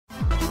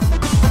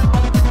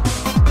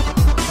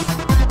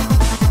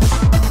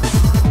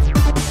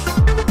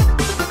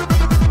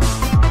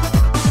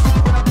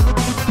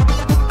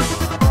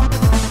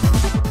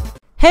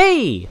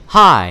Hey!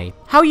 Hi!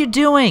 How you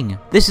doing?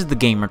 This is the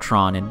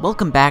Gamertron, and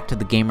welcome back to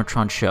the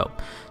Gamertron Show.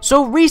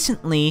 So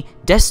recently,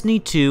 Destiny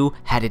 2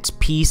 had its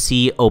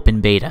PC open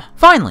beta.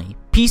 Finally,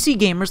 PC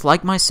gamers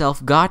like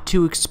myself got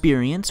to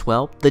experience,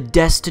 well, the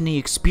Destiny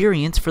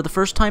experience for the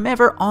first time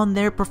ever on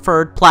their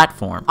preferred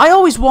platform. I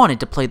always wanted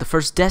to play the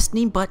first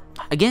Destiny, but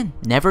again,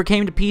 never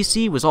came to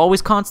PC, was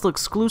always console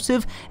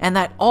exclusive, and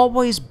that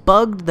always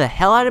bugged the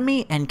hell out of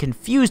me and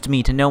confused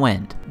me to no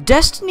end.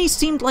 Destiny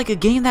seemed like a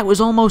game that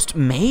was almost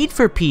made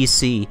for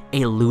PC,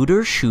 a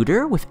looter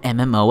shooter with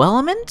MMO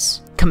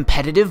elements?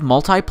 Competitive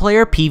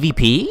multiplayer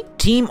PvP?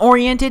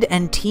 Team-oriented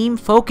and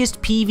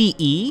team-focused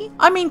PvE?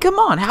 I mean, come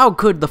on, how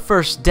could the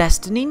first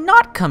Destiny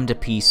not come to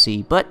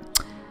PC? But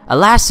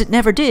alas, it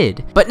never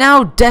did. But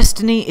now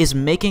Destiny is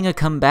making a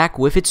comeback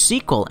with its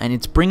sequel, and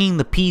it's bringing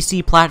the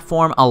PC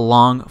platform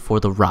along for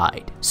the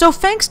ride. So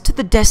thanks to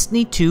the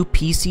Destiny 2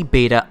 PC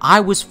beta, I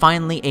was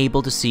finally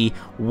able to see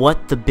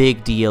what the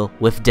big deal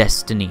with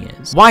Destiny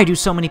is. Why do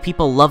so many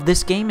people love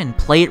this game and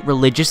play it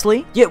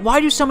religiously? Yet why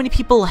do so many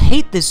people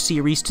hate this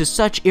series to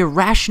such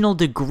irrational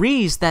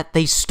degrees that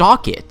they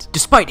stalk it?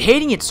 Despite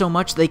hating it so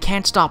much, they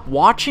can't stop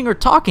watching or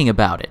talking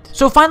about it.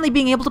 So finally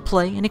being able to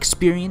play and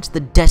experience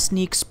the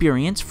Destiny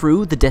experience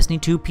through the Destiny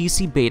 2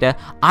 PC beta,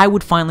 I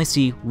would finally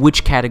see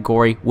which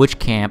category, which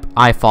camp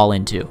I fall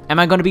into. Am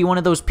I going to be one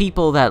of those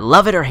people that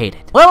love it or hate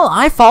it? Well,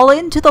 I fall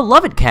into the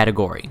love it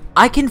category.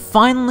 I can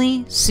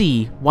finally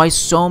see why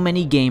so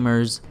many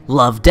gamers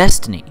love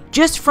Destiny,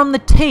 just from the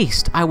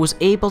taste I was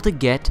able to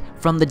get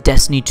from the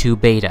Destiny 2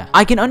 beta.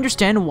 I can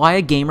understand why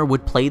a gamer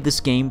would play this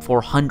game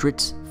for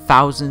hundreds,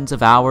 thousands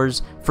of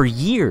hours, for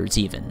years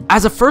even.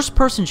 As a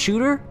first-person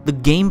shooter, the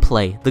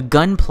gameplay, the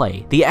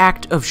gunplay, the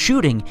act of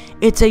shooting,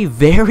 it's a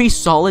very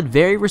solid,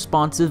 very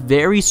responsive,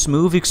 very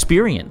smooth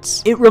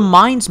experience. It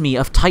reminds me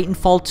of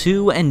Titanfall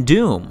 2 and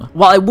Doom.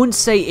 While I wouldn't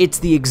say it's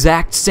the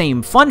exact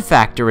same fun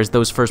factor as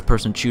those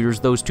first-person shooters,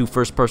 those two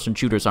first-person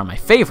shooters are my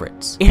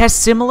favorites. It has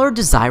similar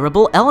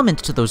desirable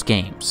elements to those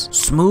games.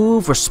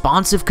 Smooth,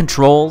 responsive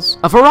controls,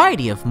 a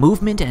variety of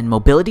movement and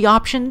mobility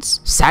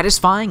options,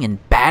 satisfying and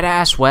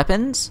badass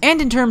weapons,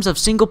 and in terms of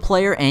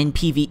single-player and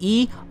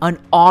PvE, an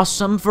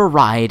awesome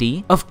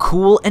variety of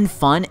cool and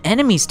fun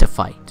enemies to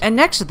fight. And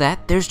next to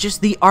that, there's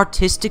just the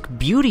artistic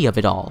beauty of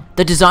it all.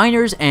 The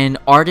designers and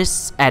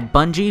artists at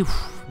Bungie,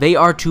 they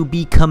are to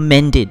be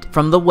commended.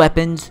 From the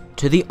weapons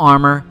to the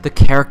armor, the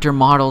character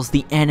models,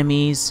 the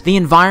enemies, the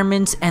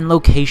environments and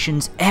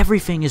locations,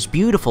 everything is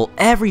beautiful,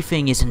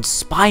 everything is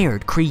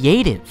inspired,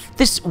 creative.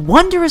 This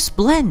wondrous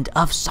blend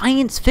of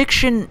science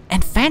fiction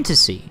and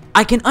fantasy.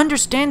 I can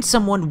understand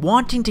someone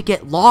wanting to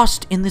get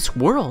lost in this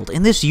world,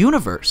 in this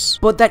universe,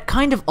 but that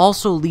kind of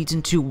also leads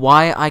into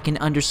why I can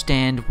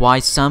understand why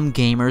some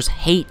gamers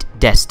hate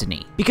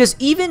Destiny. Because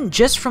even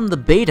just from the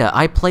beta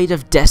I played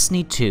of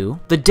Destiny 2,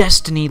 the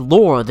Destiny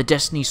lore, the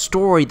Destiny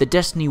story, the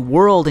Destiny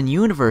world and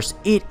universe,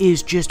 it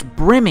is just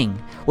brimming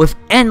with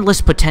endless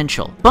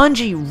potential.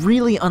 Bungie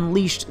really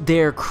unleashed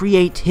their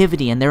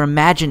creativity and their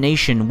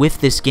imagination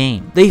with this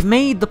game. They've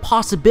made the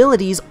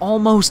possibilities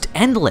almost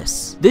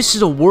endless. This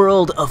is a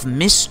world of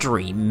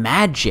mystery,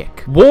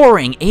 magic,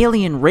 warring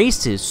alien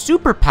races,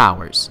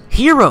 superpowers,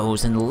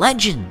 heroes and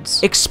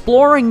legends,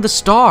 exploring the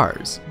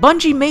stars.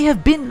 Bungie may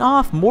have bitten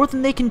off more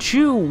than they can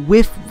chew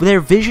with their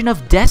vision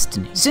of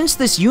Destiny. Since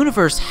this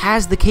universe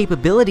has the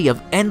capability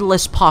of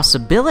endless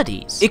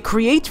possibilities, it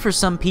creates for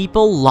some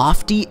people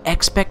lofty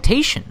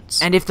expectations.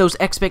 And if those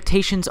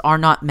expectations are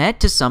not met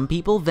to some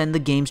people, then the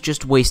game's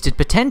just wasted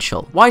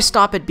potential. Why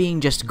stop at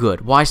being just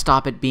good? Why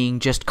stop at being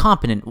just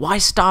competent? Why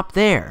stop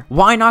there?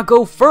 Why not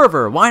go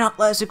further? Why not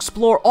let us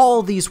explore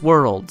all these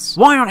worlds?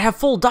 Why not have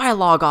full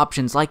dialogue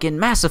options like in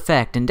Mass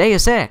Effect and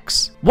Deus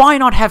Ex? Why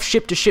not have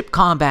ship-to-ship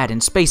combat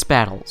and space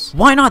battles?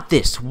 Why not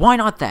this? Why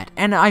not that?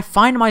 And I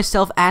find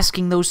myself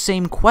asking those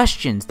same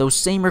questions, those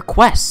same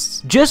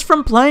requests, just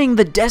from playing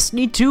the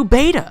Destiny 2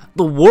 beta.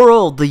 The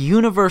world, the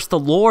universe, the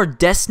lore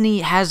Destiny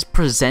has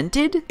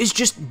presented is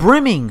just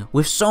brimming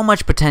with so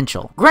much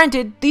potential.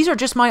 Granted, these are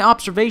just my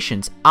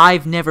observations.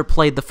 I've never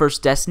played the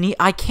first Destiny,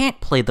 I can't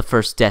play the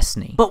first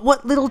Destiny. But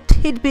what little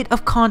tidbit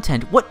of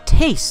content, what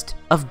taste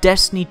of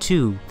Destiny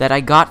 2 that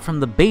I got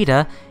from the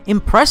beta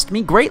impressed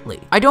me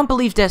greatly. I don't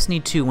believe Destiny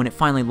 2 when it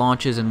finally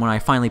launches and when I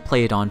finally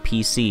play it on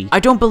PC.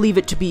 I don't believe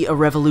it to be a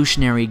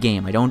revolutionary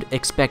game. I don't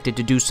expect it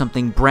to do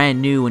something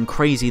brand new and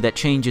crazy that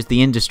changes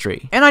the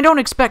industry. And I don't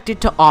expect it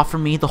to offer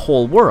me the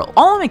whole world.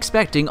 All I'm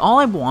expecting, all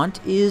I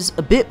want is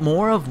a bit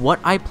more of what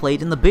I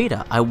played in the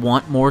beta. I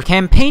want more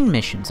campaign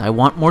missions. I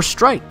want more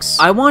strikes.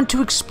 I want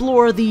to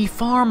explore the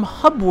farm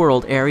hub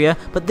world area,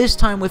 but this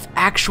time with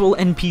actual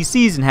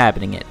NPCs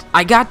inhabiting it.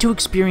 I got to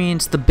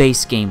experience the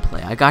base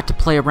gameplay. I got to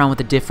play around with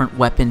the different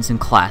weapons and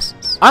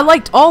classes. I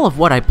liked all of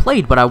what I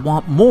played, but I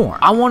want more.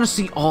 I want to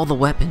see all the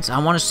weapons. I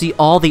want to see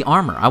all the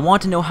armor. I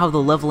want to know how the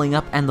leveling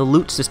up and the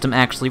loot system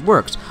actually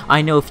works.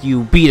 I know if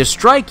you beat a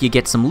strike, you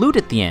get some loot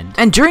at the end.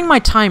 And during my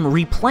time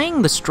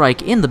replaying the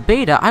strike in the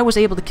beta, I was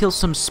able to kill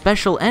some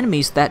special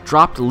enemies that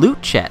dropped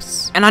loot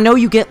chests. And I know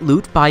you get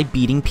loot by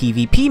beating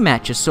PvP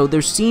matches, so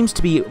there seems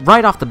to be,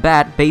 right off the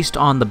bat, based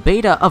on the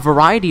beta, a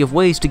variety of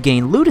ways to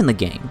gain loot in the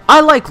game.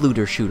 I like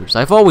looter shooters.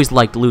 I've always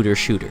liked looter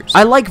shooters.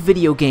 I like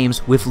video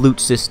games with loot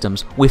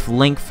systems, with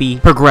lengthy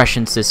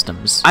progression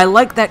systems. I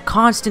like that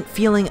constant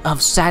feeling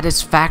of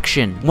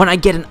satisfaction when I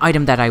get an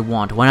item that I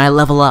want, when I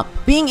level up.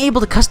 Being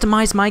able to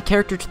customize my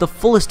character to the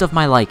fullest of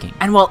my liking.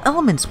 And while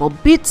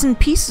bits and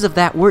pieces of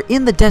that were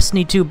in the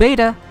Destiny 2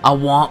 beta, I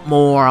want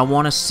more, I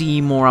want to see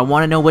more, I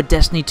want to know what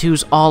Destiny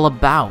 2's all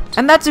about.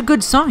 And that's a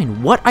good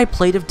sign. What I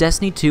played of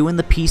Destiny 2 in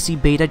the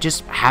PC beta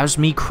just has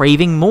me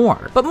craving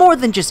more. But more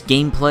than just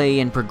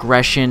gameplay and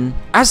progression,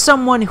 as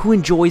someone who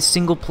enjoys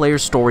single-player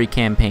story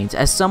campaigns,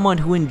 as someone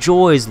who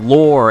enjoys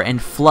lore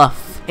and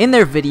fluff in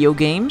their video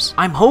games,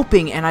 I'm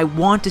hoping and I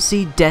want to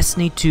see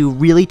Destiny 2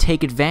 really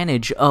take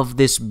advantage of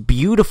this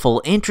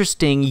beautiful,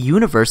 interesting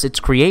universe it's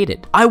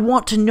created. I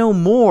want to know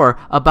more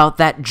about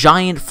that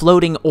giant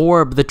floating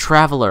orb, the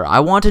Traveler. I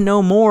want to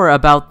know more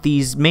about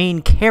these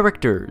main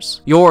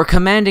characters, your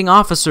commanding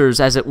officers,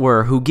 as it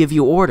were, who give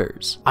you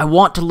orders. I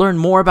want to learn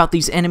more about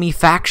these enemy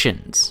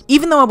factions.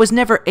 Even though I was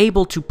never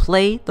able to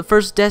play the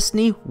first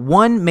Destiny,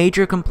 one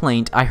major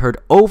complaint I heard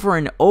over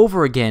and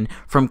over again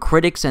from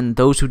critics and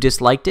those who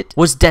disliked it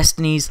was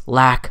Destiny's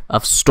lack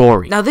of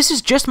story. Now, this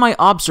is just my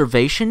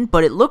observation,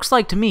 but it looks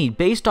like to me,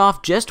 based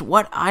off just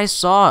what I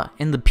saw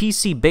in the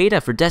PC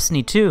beta for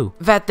Destiny 2,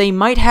 that they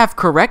might have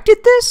corrected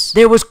this.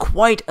 There was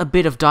quite a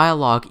bit of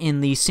dialogue in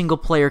the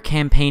single-player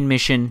campaign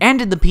mission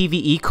and in the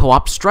PvE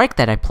co-op strike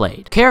that I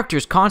played.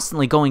 Characters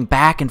constantly going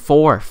back and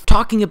forth,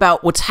 talking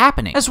about what's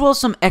happening, as well as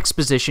some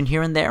exposition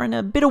here and there and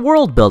a bit of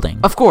world building.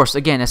 Of course,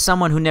 again, as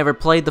someone who never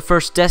played the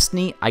first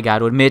Destiny, I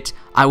gotta admit,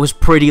 I was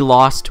pretty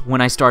lost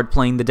when I started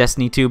playing the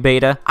Destiny 2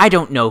 beta. I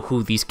don't know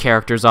who these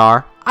characters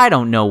are. I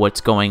don't know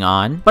what's going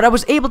on, but I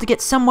was able to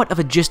get somewhat of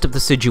a gist of the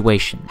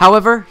situation.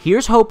 However,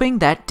 here's hoping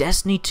that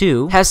Destiny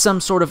 2 has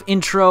some sort of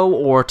intro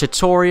or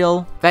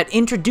tutorial that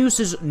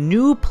introduces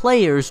new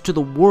players to the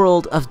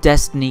world of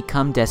Destiny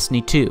come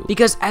Destiny 2.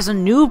 Because as a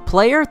new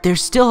player,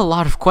 there's still a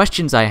lot of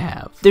questions I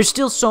have. There's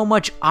still so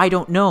much I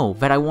don't know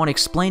that I want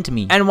explained to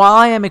me. And while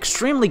I am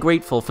extremely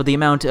grateful for the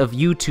amount of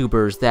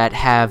YouTubers that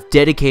have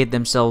dedicated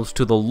themselves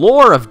to the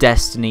lore of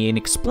Destiny and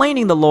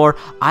explaining the lore,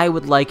 I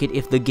would like it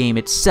if the game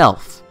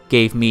itself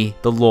gave me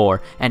the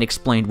lore and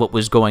explained what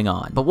was going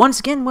on. But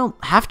once again, we'll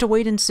have to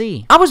wait and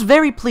see. I was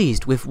very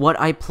pleased with what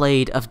I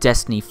played of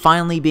Destiny,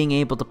 finally being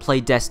able to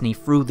play Destiny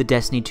through the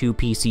Destiny 2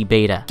 PC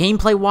beta.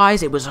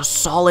 Gameplay-wise, it was a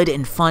solid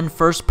and fun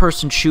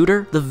first-person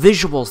shooter. The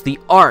visuals, the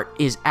art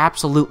is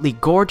absolutely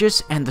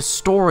gorgeous, and the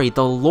story,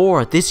 the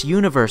lore, this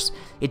universe,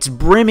 it's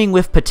brimming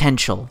with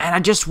potential. And I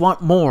just want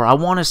more. I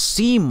want to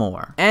see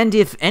more. And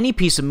if any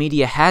piece of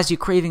media has you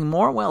craving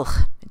more, well,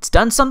 it's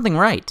done something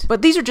right.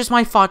 But these are just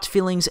my thoughts,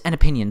 feelings, and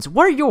opinions.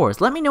 What are yours?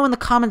 Let me know in the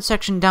comment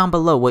section down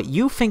below what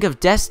you think of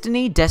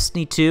Destiny,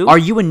 Destiny 2. Are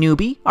you a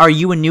newbie? Are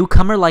you a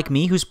newcomer like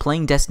me who's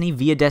playing Destiny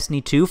via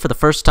Destiny 2 for the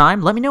first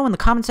time? Let me know in the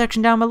comment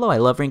section down below. I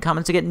love reading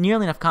comments. To get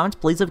nearly enough comments,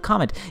 please leave a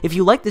comment. If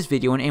you like this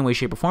video in any way,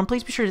 shape, or form,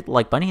 please be sure to hit the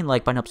like button. And the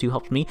like button helps you,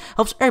 helps me,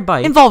 helps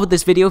everybody involved with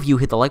this video. If you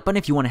hit the like button,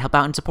 if you want to help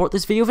out and support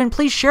this video, then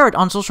please share it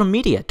on social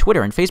media,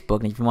 Twitter and Facebook.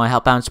 And if you want to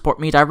help out and support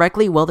me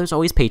directly, well, there's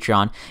always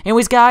Patreon.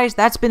 Anyways, guys,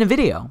 that's been a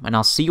video, and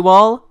I'll see you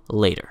all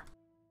later.